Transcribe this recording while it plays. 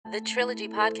The Trilogy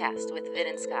Podcast with Vin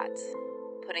and Scott,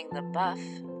 putting the buff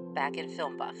back in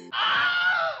film buff.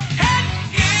 Hat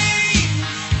games!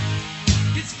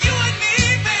 It's you and me,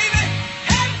 baby!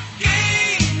 Hat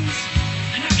games!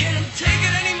 And I can't take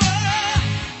it anymore!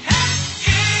 Hat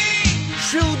games!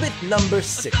 Tril-Bit number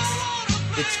 6.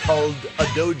 It's called a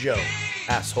Dojo,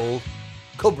 asshole.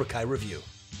 Cobra Kai review.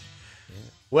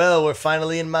 Well, we're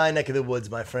finally in my neck of the woods,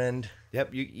 my friend.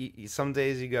 Yep, you some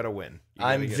days you gotta win.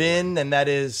 I'm Vin, and that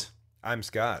is... I'm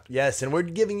Scott. Yes, and we're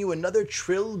giving you another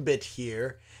Tril-Bit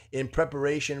here in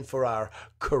preparation for our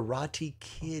Karate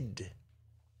Kid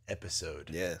episode.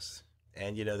 Yes.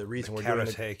 And, you know, the reason The we're doing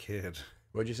Karate Kid.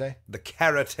 What'd you say? The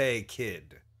Karate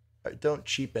Kid. Don't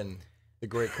cheapen the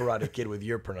great Karate Kid with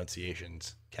your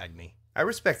pronunciations, Cagney. I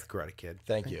respect the Karate Kid.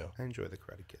 Thank you. I enjoy the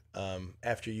Karate Kid.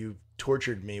 After you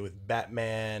tortured me with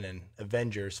Batman and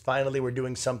Avengers, finally we're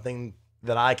doing something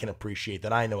that I can appreciate,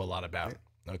 that I know a lot about.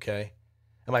 Okay?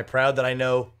 Am I proud that I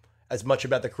know as much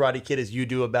about the Karate Kid as you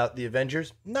do about the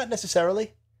Avengers? Not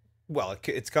necessarily. Well,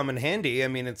 it's come in handy. I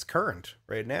mean, it's current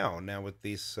right now with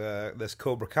these this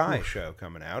Cobra Kai show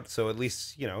coming out. So at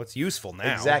least, you know, it's useful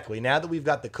now. Exactly. Now that we've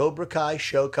got the Cobra Kai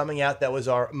show coming out, that was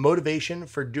our motivation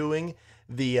for doing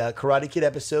the Karate Kid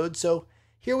episode. So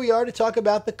here we are to talk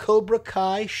about the Cobra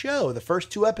Kai show, the first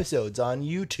 2 episodes on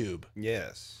YouTube.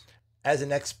 Yes. As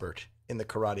an expert in the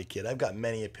Karate Kid, I've got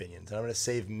many opinions, and I'm going to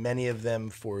save many of them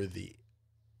for the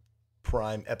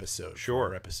prime episode.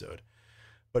 Sure. Episode.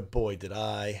 But boy, did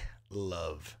I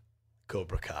love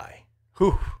Cobra Kai.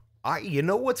 Whew. You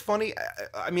know what's funny?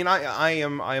 I mean, I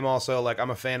am also like,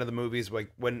 I'm a fan of the movies. Like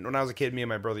when I was a kid, me and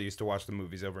my brother used to watch the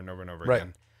movies over and over and over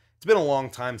again. It's been a long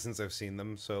time since I've seen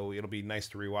them, so it'll be nice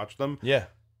to rewatch them. Yeah.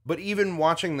 But even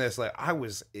watching this, like I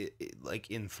was like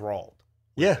enthralled.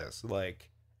 Yeah. This. Like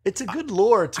it's a good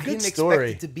lore. It's a good story. I didn't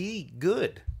expect it to be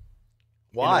good.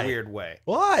 Why? In a weird way.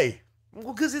 Why?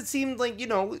 Well, because it seemed like, you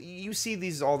know, you see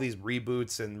all these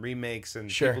reboots and remakes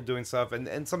and Sure. people doing stuff,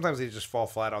 and sometimes they just fall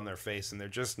flat on their face and they're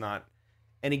just not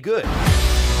any good.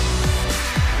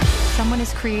 Someone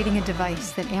is creating a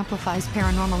device that amplifies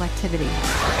paranormal activity.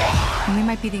 And we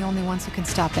might be the only ones who can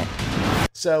stop it.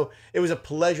 So it was a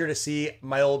pleasure to see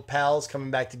my old pals coming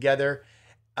back together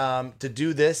to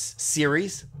do this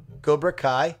series, Cobra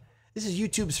Kai. This is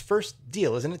YouTube's first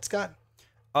deal, isn't it, Scott?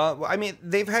 Well, I mean,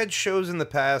 they've had shows in the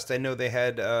past. I know they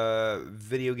had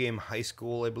Video Game High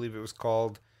School, I believe it was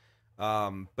called.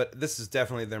 But this is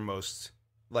definitely their most,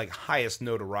 like, highest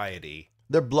notoriety.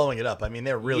 They're blowing it up. I mean,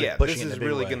 they're really pushing it in a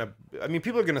big way. I mean,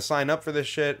 people are gonna sign up for this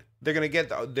shit. They're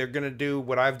gonna do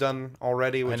what I've done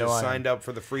already, which is signed up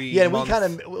for the free. Yeah, month.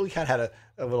 we kind of had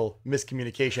a little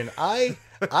miscommunication.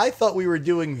 I thought we were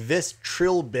doing this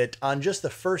Tril-Bit on just the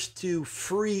first 2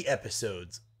 free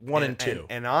episodes, 1 and 2.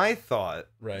 And I thought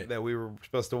Right. that we were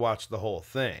supposed to watch the whole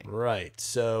thing. Right.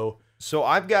 So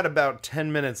I've got about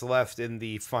 10 minutes left in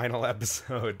the final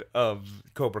episode of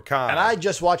Cobra Kai. and I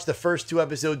just watched the first 2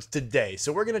 episodes today.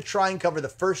 So we're going to try and cover the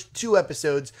first 2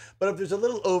 episodes. But if there's a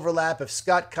little overlap, if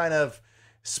Scott kind of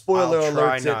spoiler I'll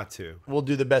try alerts not to. we'll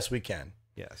do the best we can.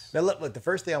 Yes. Now, look, the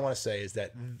first thing I want to say is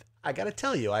that I got to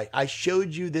tell you, I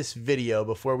showed you this video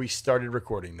before we started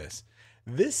recording this.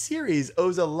 This series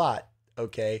owes a lot,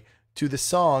 okay, to the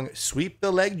song Sweep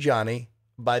the Leg Johnny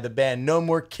by the band No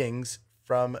More Kings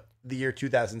from the year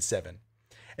 2007.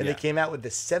 And they came out with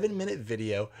this 7-minute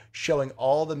video showing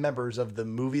all the members of the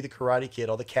movie The Karate Kid,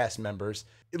 all the cast members,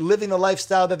 living the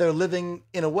lifestyle that they're living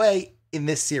in a way in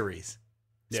this series.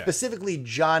 Yeah. Specifically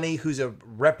Johnny, who's a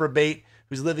reprobate,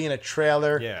 who's living in a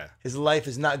trailer. Yeah. His life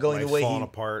is not going the way falling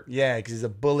apart. Yeah, because he's a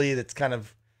bully that's kind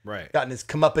of Right. gotten his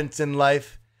comeuppance in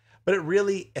life. But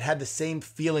it had the same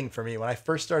feeling for me when I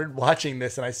first started watching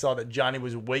this and I saw that Johnny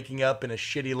was waking up in a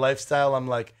shitty lifestyle. I'm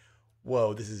like,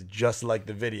 whoa, this is just like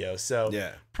the video. So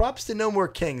props to No More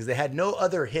Kings. They had no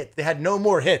other hit. They had no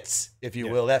more hits, if you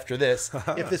will, after this.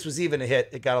 If this was even a hit,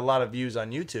 it got a lot of views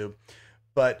on YouTube.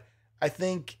 But I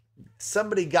think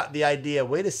somebody got the idea,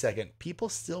 wait a second, people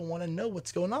still want to know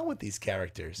what's going on with these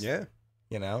characters. Yeah.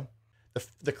 You know?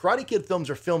 The Karate Kid films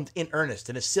are filmed in earnest.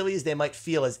 And as silly as they might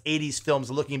feel as 80s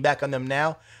films, looking back on them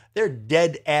now, they're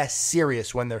dead-ass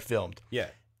serious when they're filmed. Yeah.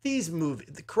 These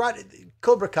movies,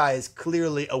 Cobra Kai is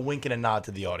clearly a wink and a nod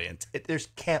to the audience. There's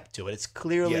camp to it. It's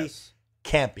clearly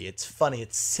campy. It's funny.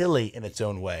 It's silly in its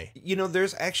own way. You know,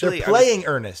 there's actually... They're playing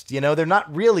earnest. You know, they're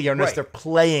not really earnest. Right. They're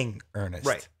playing earnest.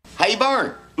 Right. Hey,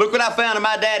 Vern, look what I found in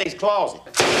my daddy's closet.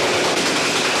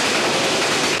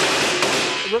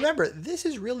 Remember, this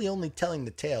is really only telling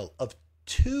the tale of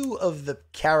 2 of the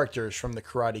characters from the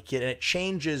Karate Kid, and it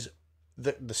changes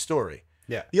the story.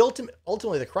 Yeah.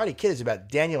 Ultimately, the Karate Kid is about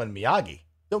Daniel and Miyagi.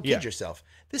 Don't kid yourself.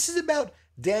 This is about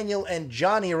Daniel and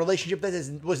Johnny, a relationship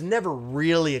that was never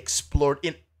really explored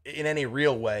in any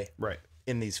real way Right.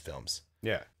 in these films.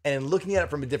 Yeah. And looking at it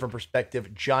from a different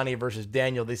perspective, Johnny versus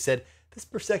Daniel, they said, this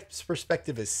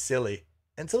perspective is silly.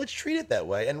 And so let's treat it that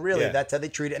way. And really, that's how they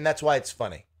treat it. And that's why it's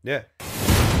funny. Yeah.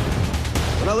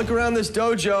 When I look around this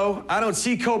dojo, I don't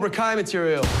see Cobra Kai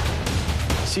material.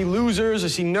 I see losers, I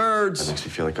see nerds. Makes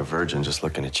me feel like a virgin just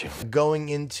looking at you. Going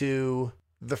into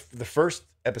the first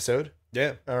episode.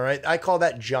 Yeah. All right. I call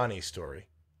that Johnny's story.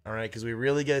 All right. Because we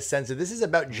really get a sense of this is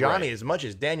about Johnny as much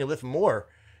as Daniel, if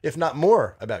not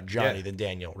more about Johnny than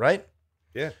Daniel, right?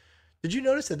 Yeah. Did you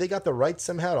notice that they got the rights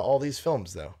somehow to all these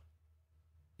films, though?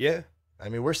 Yeah. I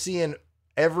mean, we're seeing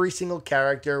every single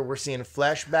character. We're seeing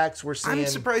flashbacks. We're seeing. I'm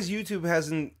surprised YouTube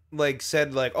hasn't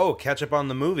said oh, catch up on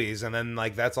the movies, and then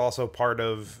that's also part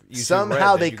of YouTube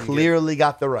somehow Red they clearly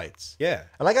got the rights. Yeah.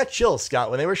 And I got chills, Scott,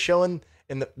 when they were showing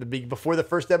in before the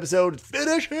first episode,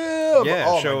 finish him. Yeah.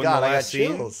 Oh showing my God, the I got last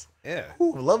scene. chills. Yeah.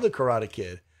 Ooh, love the Karate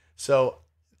Kid. So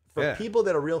for Yeah. people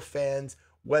that are real fans,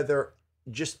 whether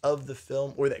just of the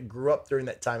film or that grew up during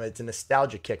that time, it's a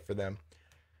nostalgia kick for them.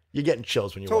 You're getting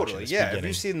chills when you're watching Totally. this Yeah. beginning. If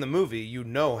you've seen the movie, you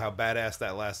know how badass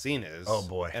that last scene is. Oh,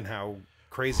 boy. And how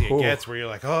crazy it Ooh. gets, where you're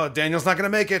like, oh, Daniel's not gonna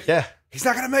make it. Yeah. He's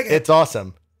not gonna make it. It's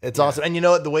awesome. It's awesome. And you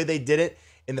know what? The way they did it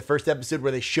in the first episode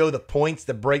where they show the points,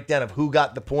 the breakdown of who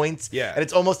got the points. Yeah. And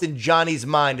it's almost in Johnny's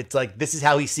mind. It's like, this is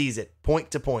how he sees it,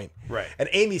 point to point. Right. And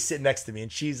Amy's sitting next to me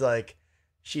and she's like,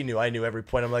 I knew every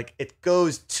point. I'm like, it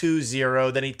goes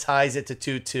 2-0. Then he ties it to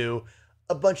 2-2.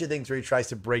 A bunch of things where he tries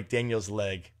to break Daniel's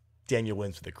leg. Daniel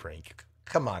wins with a crank.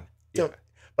 Come on. Don't.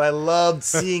 But I loved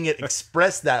seeing it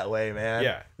expressed that way, man.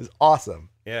 Yeah. It was awesome.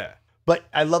 Yeah. But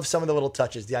I love some of the little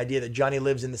touches. The idea that Johnny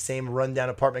lives in the same rundown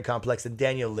apartment complex that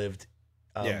Daniel lived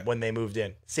when they moved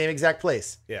in. Same exact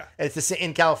place. Yeah. And it's the same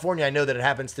in California. I know that it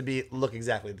happens to look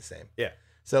exactly the same. Yeah.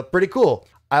 So pretty cool.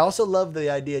 I also love the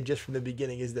idea just from the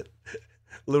beginning is that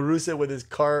LaRussa with his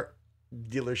car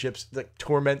dealerships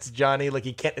torments Johnny. Like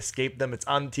he can't escape them. It's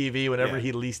on TV whenever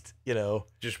he least,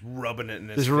 Just rubbing it in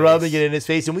his just face. rubbing it in his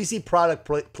face. And we see product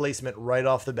placement right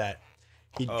off the bat.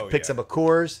 He picks up a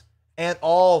Coors and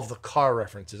all of the car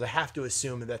references. I have to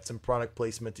assume that that's some product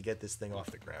placement to get this thing off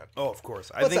the ground. Oh, of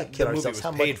course. I Let's think not kid the movie ourselves. was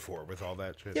How paid much- for with all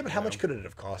that shit. Yeah, but how much could it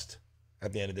have cost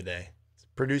at the end of the day? It's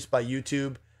produced by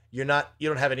YouTube. You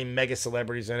don't have any mega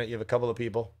celebrities in it. You have a couple of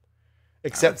people.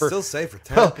 Except for still say for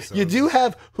 10 well, episodes. you do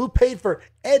have who paid for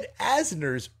Ed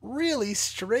Asner's really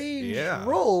strange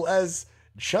role as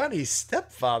Johnny's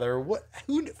stepfather.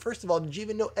 First of all, did you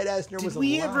even know Ed Asner was Did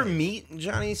we alive? ever meet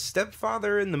Johnny's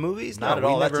stepfather in the movies? Not at we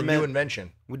all. That's never a new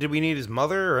invention. Did we need his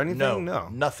mother or anything? No.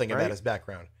 Nothing about Right? his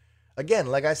background. Again,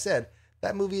 like I said,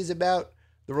 that movie is about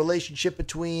the relationship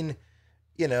between,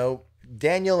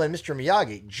 Daniel and Mr.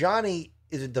 Miyagi. Johnny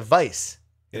is a device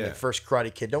in the first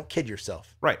Karate Kid. Don't kid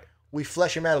yourself. Right. We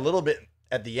flesh him out a little bit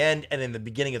at the end and in the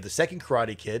beginning of the second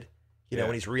Karate Kid,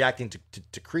 when he's reacting to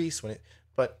Kreese.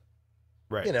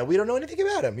 Right. We don't know anything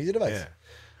about him. He's a device. Yeah.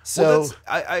 So Well,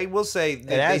 I will say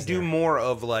they Asner. do more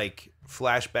of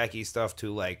flashbacky stuff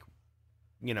to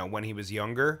when he was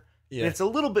younger. Yeah. And it's a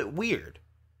little bit weird,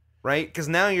 right? Because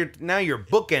now you're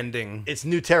bookending. it's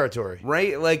new territory.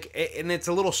 Right, and it's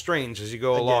a little strange as you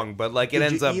go along, but it Did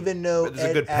ends you up. even know there's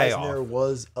Ed a good payoff. Asner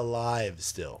was alive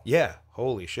still? Yeah,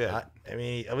 holy shit! I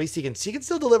mean, at least he can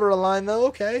still deliver a line though.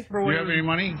 Okay. Do you have any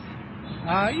money?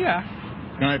 Yeah.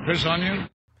 Can I piss on you?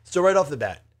 So right off the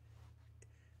bat,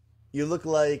 you look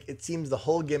like it seems the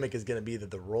whole gimmick is going to be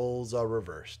that the roles are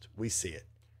reversed. We see it.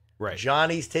 Right.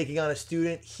 Johnny's taking on a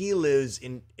student. He lives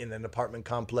in an apartment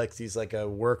complex. He's like a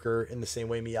worker in the same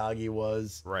way Miyagi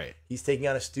was. Right. He's taking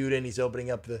on a student. He's opening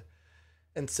up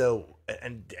and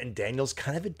Daniel's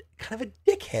kind of a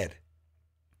dickhead.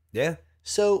 Yeah.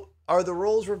 So are the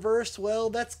roles reversed? Well,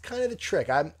 that's kind of the trick.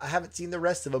 I haven't seen the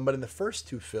rest of them, but in the first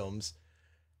two films,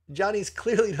 Johnny's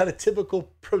clearly not a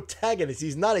typical protagonist.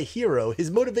 He's not a hero. His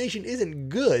motivation isn't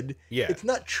good. Yeah. It's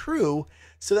not true.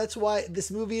 So that's why this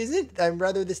movie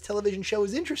this television show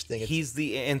is interesting. He's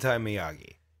the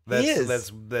anti-Miyagi. He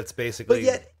is. That's basically. But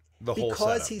yet, the whole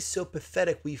because setup. he's so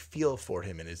pathetic, we feel for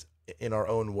him in our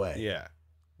own way. Yeah.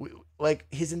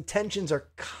 His intentions are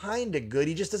kind of good.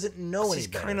 He just doesn't know any He's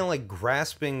better. kind of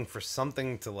grasping for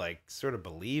something to sort of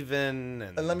believe in.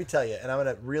 And let me tell you, and I'm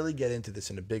going to really get into this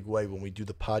in a big way when we do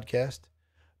the podcast,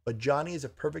 but Johnny is a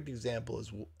perfect example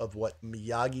of what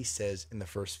Miyagi says in the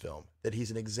first film, that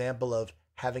he's an example of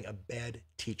having a bad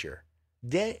teacher.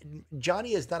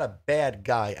 Johnny is not a bad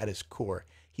guy at his core.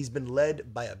 He's been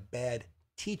led by a bad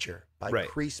teacher, by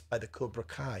Kreese, by the Cobra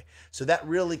Kai. So that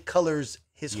really colors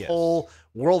his whole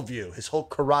worldview, his whole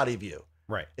karate view.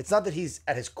 Right. It's not that he's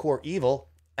at his core evil.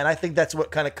 And I think that's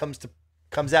what kind of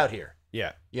comes out here.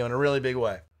 Yeah. You know, in a really big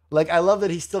way. Like, I love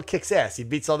that he still kicks ass. He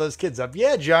beats all those kids up.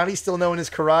 Yeah, Johnny's still knowing his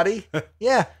karate.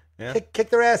 Yeah. Yeah. Kick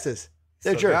their asses.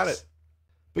 They're Still jerks. got it.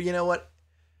 But you know what?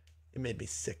 It made me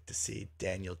sick to see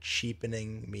Daniel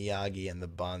cheapening Miyagi and the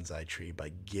bonsai tree by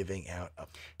giving out a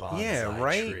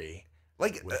bonsai tree.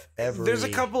 Like, with there's a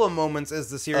couple of moments as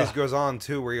the series goes on,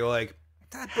 too, where you're like,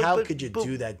 how could you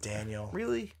do that, Daniel?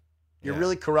 Really? You're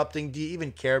really corrupting. Do you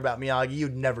even care about Miyagi?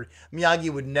 Miyagi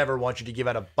would never want you to give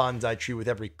out a bonsai tree with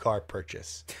every car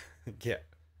purchase. Yeah.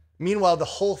 Meanwhile, the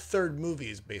whole third movie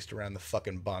is based around the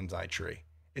fucking bonsai tree.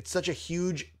 It's such a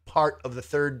huge part of the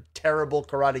third terrible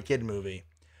Karate Kid movie,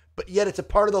 but yet it's a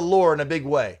part of the lore in a big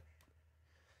way.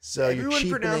 So everyone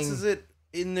pronounces it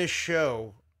in this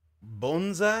show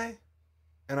bonsai,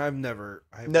 and I've never.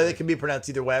 No, they can be pronounced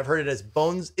either way. I've heard it as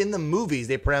bones. In the movies,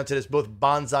 they pronounce it as both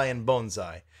bonsai and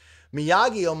bonsai.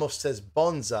 Miyagi almost says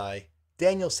bonsai.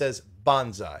 Daniel says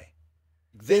bonsai.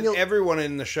 Everyone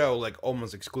in the show, like,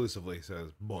 almost exclusively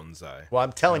says bonsai. Well,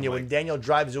 I'm telling you, when Daniel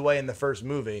drives away in the first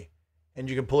movie, and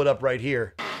you can pull it up right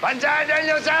here. Banzai,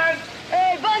 Daniel-san!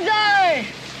 Hey, Banzai!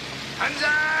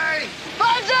 Banzai!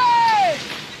 Banzai!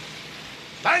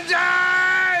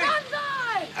 Banzai!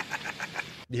 Banzai!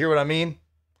 You hear what I mean?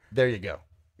 There you go.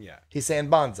 Yeah. He's saying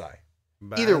bonsai.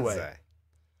 Either way.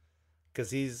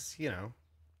 Because he's, you know,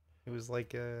 he was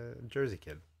like a Jersey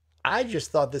kid. I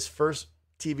just thought this first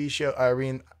TV show,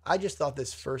 I just thought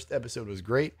this first episode was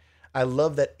great. I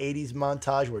love that 80s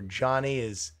montage where Johnny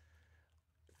is,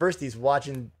 first he's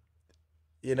watching,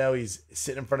 you know, he's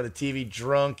sitting in front of the TV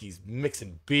drunk. He's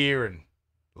mixing beer and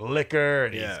liquor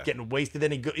and he's getting wasted.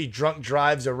 Then he drunk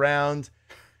drives around.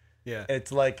 Yeah. And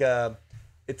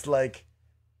it's like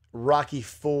Rocky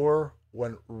IV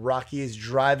when Rocky is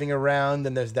driving around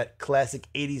and there's that classic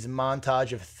 80s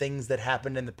montage of things that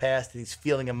happened in the past and he's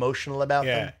feeling emotional about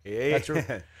them.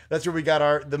 Yeah. That's where we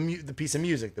got the piece of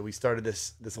music that we started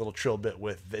this little Tril-Bit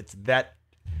with. It's that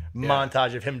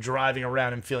montage of him driving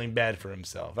around and feeling bad for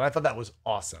himself. And I thought that was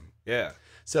awesome. Yeah.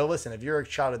 So listen, if you're a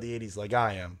child of the 80s like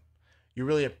I am, you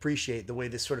really appreciate the way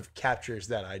this sort of captures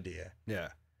that idea. Yeah.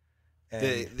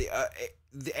 And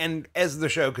and as the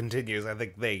show continues, I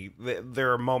think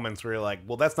there are moments where you're like,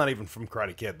 well, that's not even from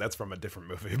Karate Kid. That's from a different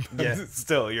movie. But Yeah.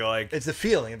 still, you're like, it's the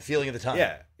feeling of the time.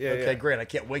 Yeah. Okay, great. I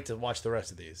can't wait to watch the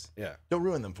rest of these. Yeah. Don't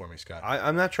ruin them for me, Scott.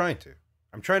 I'm not trying to.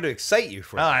 I'm trying to excite you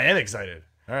for I am excited.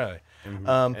 All right.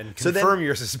 And confirm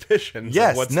your suspicions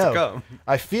of what's to come.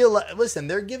 I feel like, listen,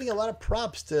 they're giving a lot of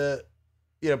props to,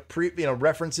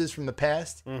 references from the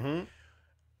past. Mm-hmm.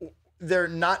 They're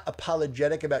not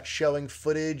apologetic about showing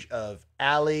footage of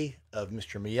Ali, of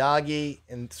Mr. Miyagi,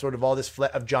 and sort of all this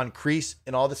of John Kreese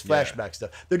and all this flashback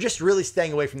stuff. They're just really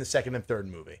staying away from the second and third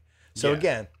movie. So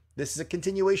again, this is a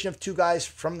continuation of two guys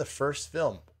from the first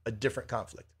film, a different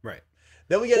conflict. Right.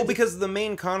 Then we get because the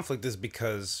main conflict is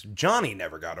because Johnny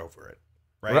never got over it.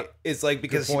 Right? It's like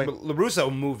because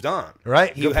LaRusso moved on.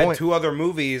 Right. He had two other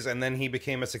movies and then he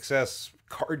became a success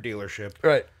car dealership.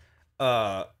 Right.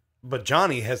 But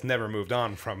Johnny has never moved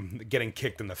on from getting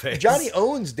kicked in the face. Johnny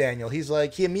owns Daniel. He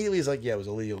immediately is like, yeah, it was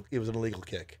illegal. It was an illegal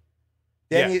kick.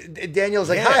 Daniel's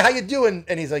like, hi, how you doing?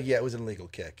 And he's like, yeah, it was an illegal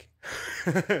kick.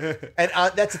 And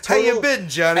that's a total. How you been,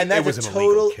 Johnny? And that's a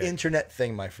total internet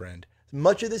thing, my friend.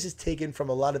 Much of this is taken from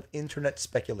a lot of internet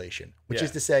speculation, which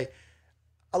is to say,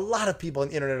 a lot of people on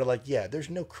the internet are like, yeah, there's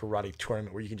no karate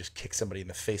tournament where you can just kick somebody in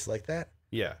the face like that.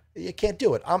 Yeah. You can't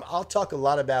do it. I'll talk a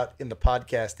lot about in the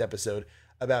podcast episode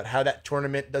about how that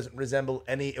tournament doesn't resemble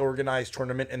any organized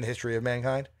tournament in the history of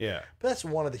mankind. Yeah. But that's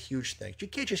one of the huge things. You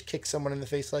can't just kick someone in the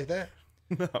face like that.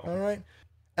 No. All right.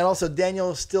 And also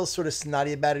Daniel is still sort of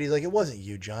snotty about it. He's like, it wasn't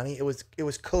you, Johnny. It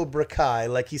was Cobra Kai.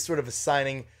 Like he's sort of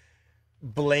assigning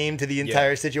blame to the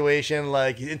entire situation.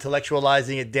 Like he's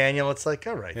intellectualizing it, Daniel. It's like,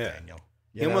 all right, Daniel.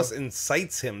 He almost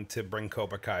incites him to bring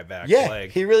Cobra Kai back. Yeah,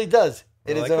 like, he really does.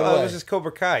 It is like, oh, it was just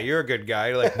Cobra Kai. You're a good guy.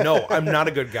 You're like, no, I'm not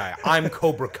a good guy. I'm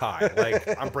Cobra Kai.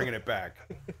 Like, I'm bringing it back.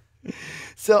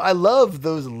 So I love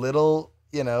those little,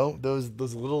 those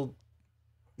little,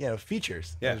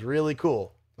 features. Yeah. It was really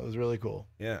cool. It was really cool.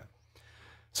 Yeah.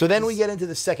 So then we get into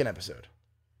the second episode.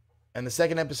 And the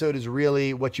second episode is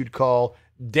really what you'd call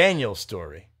Daniel's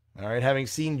story. All right. Having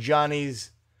seen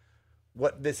Johnny's, how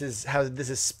this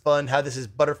is spun, how this is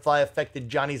butterfly affected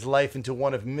Johnny's life into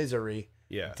one of misery.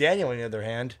 Yeah. Daniel, on the other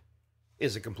hand,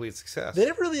 is a complete success. They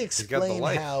never really explain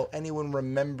how anyone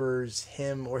remembers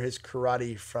him or his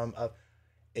karate from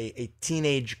a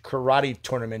teenage karate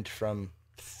tournament from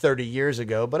 30 years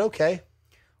ago, but okay.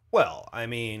 Well, I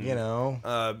mean,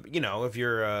 if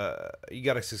you're you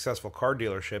got a successful car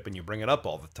dealership and you bring it up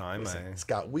all the time. Listen,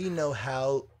 Scott, we know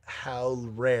how how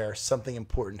rare something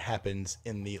important happens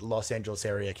in the Los Angeles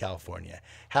area, California.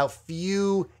 How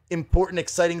few important,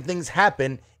 exciting things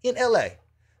happen in LA.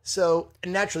 So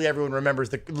naturally, everyone remembers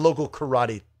the local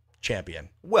karate champion.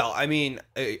 Well, I mean,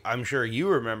 I'm sure you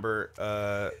remember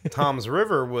Tom's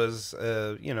River was,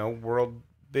 world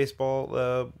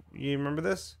baseball. You remember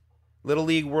this? Little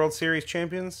League World Series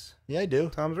champions? Yeah, I do.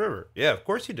 Tom's River. Yeah, of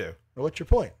course you do. What's your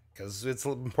point? Because it's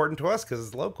important to us because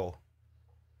it's local.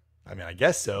 I mean, I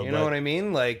guess so. You know what I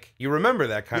mean? Like, you remember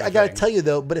that kind of thing. I got to tell you,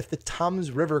 though, but if the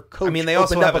Tom's River coach they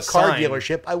also opened up have a car sign.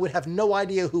 dealership, I would have no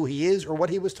idea who he is or what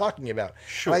he was talking about.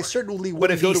 Sure. I certainly wouldn't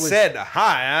But if go he to his... said,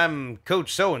 "Hi, I'm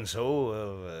Coach So-and-so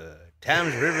of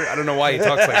Tom's River," I don't know why he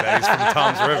talks like that. He's from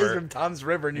Tom's River. He's from Tom's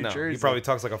River, New Jersey. He probably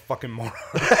talks like a fucking moron.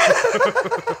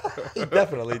 He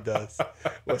definitely does.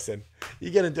 Listen, you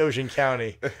get into Ocean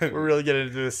County, we're really getting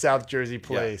into the South Jersey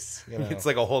place. Yeah. It's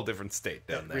like a whole different state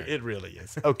down there. It really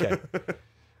is. Okay.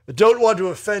 I don't want to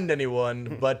offend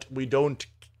anyone, but we don't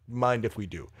mind if we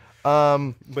do.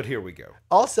 But here we go.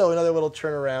 Also, another little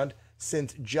turnaround.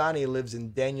 Since Johnny lives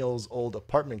in Daniel's old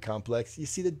apartment complex, you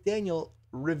see that Daniel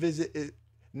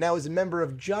now is a member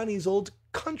of Johnny's old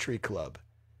country club.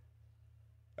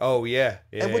 Oh, yeah.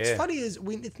 And what's funny is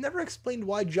it's never explained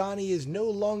why Johnny is no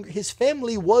longer... His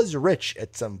family was rich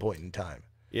at some point in time.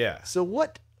 Yeah. So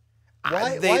what...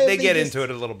 They get into it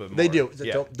a little bit more. They do.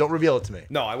 Yeah. Don't reveal it to me.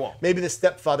 No, I won't. Maybe the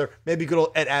stepfather, maybe good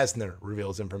old Ed Asner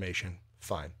reveals information.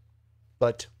 Fine.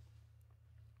 But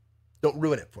don't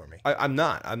ruin it for me. I'm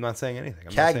not saying anything.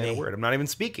 I'm not saying a word. I'm not even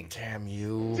speaking. Damn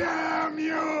you. Damn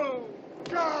you!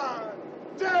 God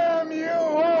damn you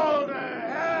all to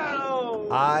hell!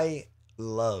 I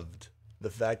loved the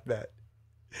fact that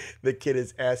the kid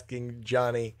is asking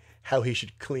Johnny how he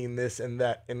should clean this and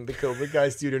that in the Cobra Guy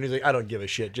studio, and he's like, "I don't give a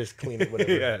shit. Just clean it,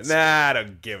 whatever." Yeah, I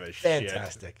don't give a shit.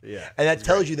 Fantastic. Yeah, and that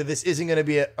tells you that this isn't going to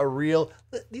be a real.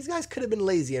 These guys could have been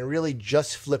lazy and really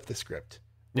just flipped the script.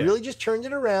 Yeah. Really just turned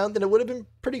it around, and it would have been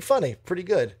pretty funny, pretty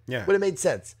good. Yeah, would have made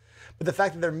sense. But the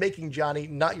fact that they're making Johnny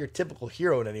not your typical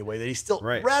hero in any way, that he's still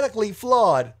radically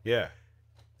flawed. Yeah,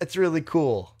 it's really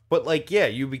cool. But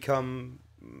you become,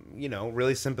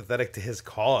 really sympathetic to his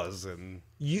cause, and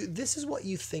this is what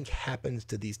you think happens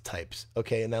to these types.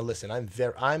 Okay, and now listen,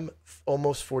 I'm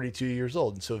almost 42 years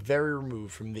old, and so very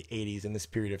removed from the 80s in this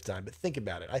period of time. But think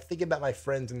about it. I think about my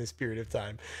friends in this period of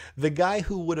time. The guy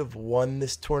who would have won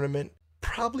this tournament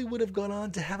probably would have gone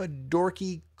on to have a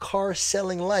dorky car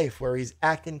selling life where he's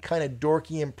acting kind of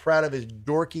dorky and proud of his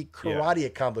dorky karate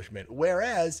accomplishment.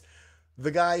 Whereas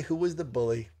the guy who was the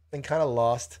bully and kind of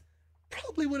lost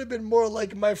probably would have been more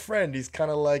like my friend. He's kind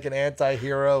of like an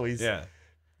anti-hero. He's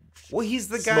well, he's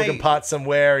the guy smoking pot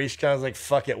somewhere. He's kind of like,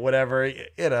 fuck it, whatever,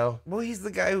 Well, he's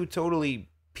the guy who totally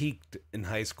peaked in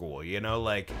high school,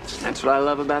 That's what I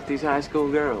love about these high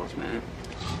school girls, man.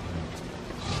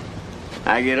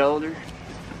 I get older,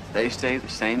 they stay the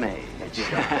same age.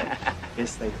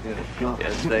 Yes, they do.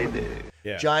 Yes, they do.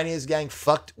 Yeah. Johnny and his gang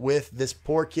fucked with this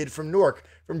poor kid from Newark,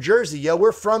 from Jersey. Yo,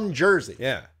 we're from Jersey.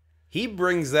 Yeah. He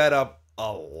brings that up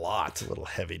a lot. It's a little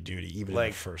heavy duty, even in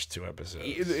the first 2 episodes.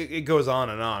 It goes on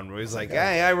and on. Where he's like,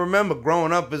 "Hey, I remember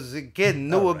growing up as a kid in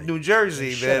Newark, New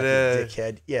Jersey." Shut up, you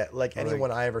dickhead. Yeah,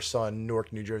 anyone I ever saw in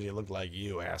Newark, New Jersey looked like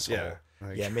you, asshole.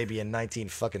 Yeah, maybe in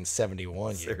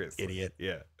 1971, you idiot.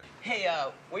 Yeah. Hey,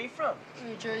 where you from?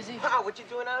 New Jersey. Wow, what you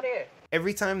doing out here?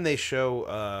 Every time they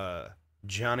show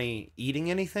Johnny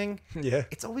eating anything,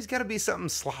 it's always got to be something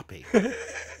sloppy.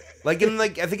 I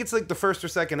think it's the first or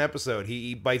second episode,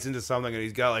 he bites into something and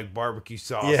he's got barbecue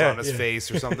sauce on his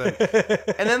face or something.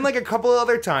 And then a couple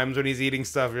other times when he's eating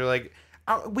stuff, you're like,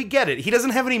 oh, we get it. He doesn't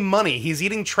have any money. He's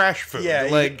eating trash food. Yeah,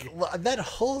 that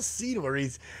whole scene where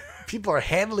people are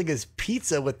handling his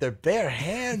pizza with their bare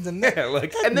hands, and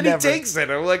and then he takes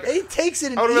it. I'm like, he takes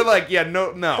it. And I would have been like, yeah,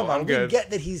 no, come on, I'm good. We get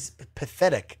that he's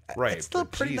pathetic. Right, it's still a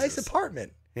pretty nice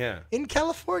apartment. Yeah, in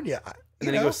California. And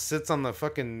then he goes sits on the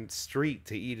fucking street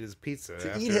to eat his pizza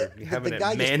after having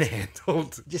it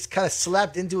manhandled. Just kind of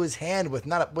slapped into his hand with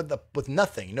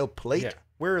nothing, no plate. Yeah.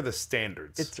 Where are the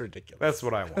standards? It's ridiculous. That's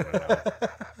what I want to know.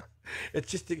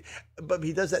 It's just, but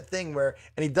he does that thing and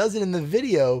he does it in the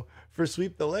video for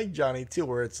Sweep the Leg Johnny too,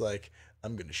 where it's like,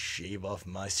 I'm gonna shave off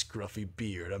my scruffy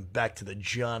beard. I'm back to the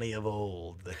Johnny of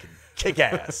old that can kick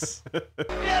ass. Get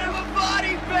him a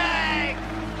body bag!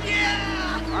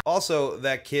 Yeah! Also,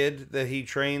 that kid that he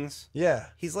trains,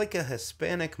 he's like a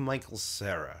Hispanic Michael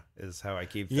Cera, is how I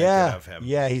keep thinking of him.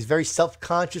 Yeah, he's very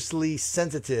self-consciously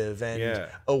sensitive and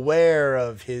aware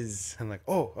of his. And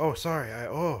sorry,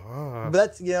 But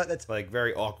that's like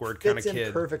very awkward kind of kid. Fits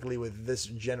in perfectly with this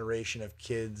generation of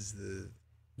kids.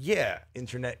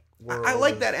 internet world. I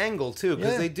like that angle too,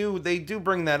 because they do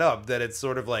bring that up, that it's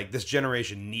sort of like this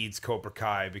generation needs Cobra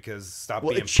Kai because stop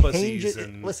being pussies.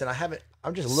 And listen,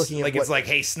 I'm just looking at it's like,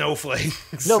 hey,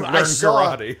 snowflakes. No, but learn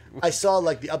karate. I saw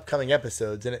like the upcoming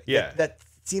episodes, and that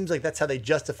seems like that's how they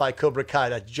justify Cobra Kai.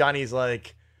 That Johnny's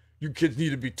like, you kids need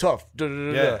to be tough. Da,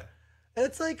 da, da, da. And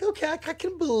it's like, okay, I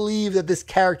can believe that this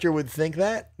character would think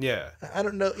that. Yeah. I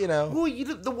don't know, you know. Well,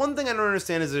 the one thing I don't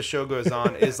understand as this show goes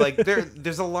on is like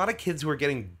there's a lot of kids who are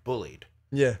getting bullied.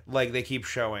 Yeah. Like they keep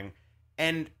showing.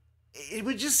 And it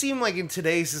would just seem like in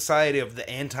today's society of the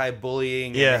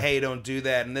anti-bullying and hey, don't do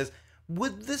that and this,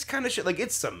 with this kind of shit, like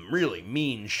it's some really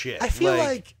mean shit. I feel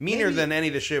like meaner than any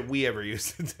of the shit we ever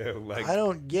used to do. Like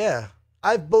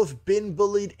I've both been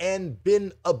bullied and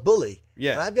been a bully.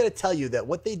 Yeah. And I've got to tell you that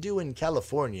what they do in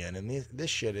California and this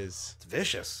shit is... It's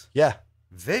vicious. Yeah.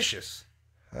 Vicious.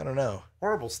 I don't know.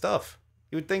 Horrible stuff.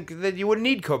 You would think that you wouldn't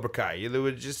need Cobra Kai.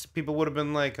 People would have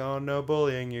been like, oh, no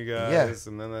bullying, you guys.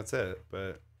 And then that's it.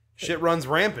 But shit runs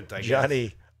rampant, I guess.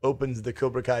 Johnny opens the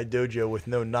Cobra Kai dojo with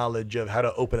no knowledge of how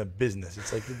to open a business.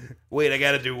 It's like... Wait, I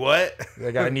got to do what?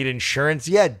 I need insurance?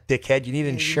 Yeah, dickhead. You need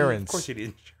insurance. Of course you need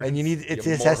insurance. And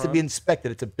it has to be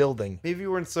inspected. It's a building. Maybe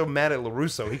you weren't so mad at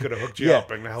LaRusso. He could have hooked you up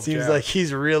and helped you out. Seems like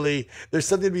he's really... There's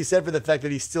something to be said for the fact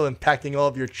that he's still impacting all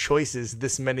of your choices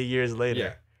this many years later.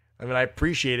 Yeah. I mean, I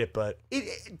appreciate it, but...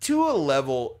 To a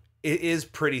level, it is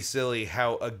pretty silly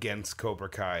how against Cobra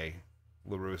Kai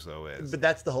LaRusso is. But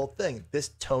that's the whole thing. This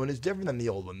tone is different than the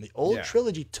old one. The old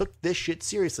trilogy took this shit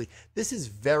seriously. This is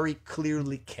very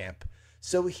clearly camp.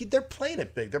 So they're playing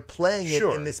it big. They're playing it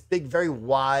in this big, very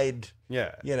wide,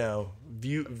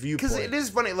 viewpoint. Because it is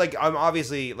funny. Like I'm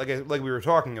obviously like we were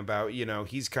talking about.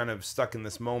 He's kind of stuck in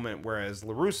this moment, whereas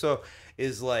LaRusso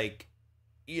is like,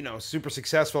 super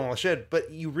successful and all that shit.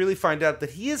 But you really find out that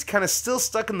he is kind of still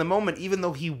stuck in the moment, even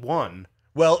though he won.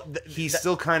 Well, he's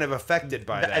still kind of affected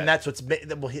by that, and that's what's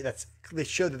made. Well, they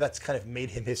show that's kind of made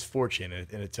him his fortune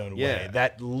in its own way.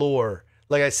 That lore,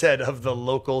 like I said, of the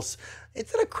locals.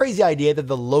 It's not a crazy idea that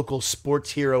the local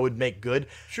sports hero would make good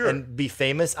and be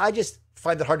famous. I just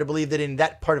find it hard to believe that in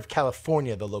that part of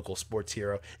California, the local sports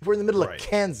hero. If we're in the middle of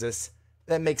Kansas,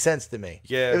 that makes sense to me.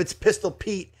 Yeah. If it's Pistol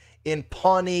Pete in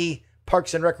Pawnee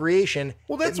Parks and Recreation,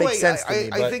 that's it makes sense to me.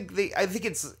 I think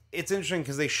it's interesting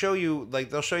because they show you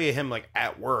they'll show you him like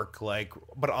at work,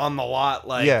 but on the lot,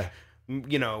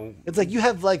 it's like you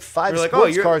have like 5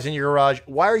 sports cars in your garage.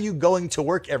 Why are you going to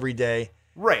work every day?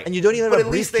 Right. And you don't even have a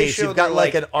briefcase. You've got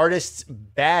like an artist's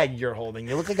bag you're holding.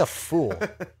 You look like a fool.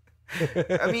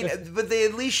 I mean, but they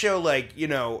at least show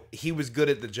he was good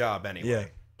at the job anyway. Yeah.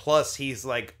 Plus, he's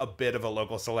like a bit of a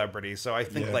local celebrity. So I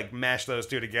think mash those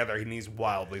two together and he's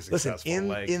wildly successful.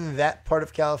 Listen, in that part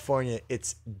of California,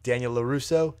 it's Daniel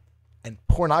LaRusso and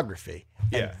pornography.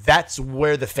 And that's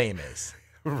where the fame is.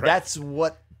 Right. That's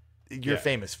what you're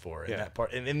famous for in that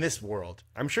part. In this world.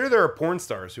 I'm sure there are porn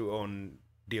stars who own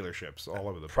dealerships all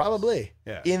over the place. Probably.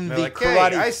 Yeah. In the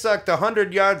karate. Hey, I sucked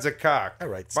 100 yards of cock. All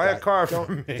right, buy Scott, a car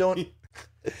from me. Don't.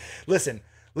 Listen,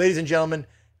 ladies and gentlemen,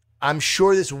 I'm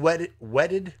sure this whet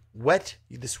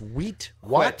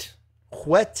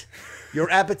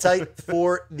your appetite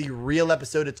for the real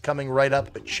episode. It's coming right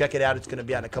up, but check it out. It's going to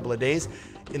be out in a couple of days.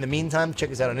 In the meantime,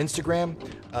 check us out on Instagram.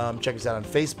 Check us out on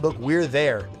Facebook. We're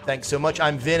there. Thanks so much.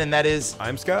 I'm Vin, and that is...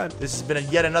 I'm Scott. This has been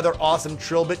yet another awesome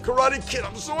Tril-Bit Karate Kid.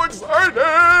 I'm so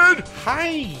excited!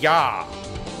 Hi-ya!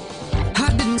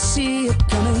 I didn't see it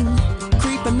coming,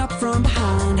 creeping up from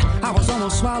behind. I was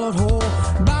almost swallowed whole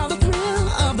by the thrill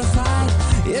of the fight.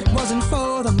 It wasn't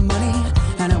for the money,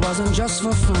 and it wasn't just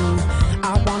for fun.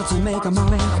 I wanted to make a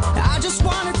mommy. I just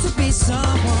wanted to be someone.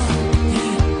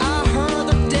 I heard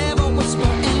the devil whisper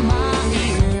in my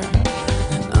ear.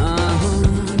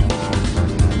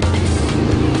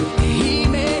 He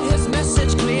made his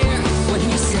message clear when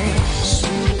he said,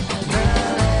 "Sweep the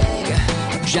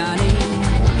leg, Johnny.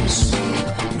 Sweep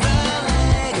the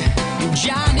leg,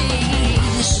 Johnny.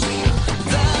 Sweep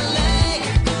the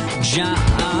leg, Johnny."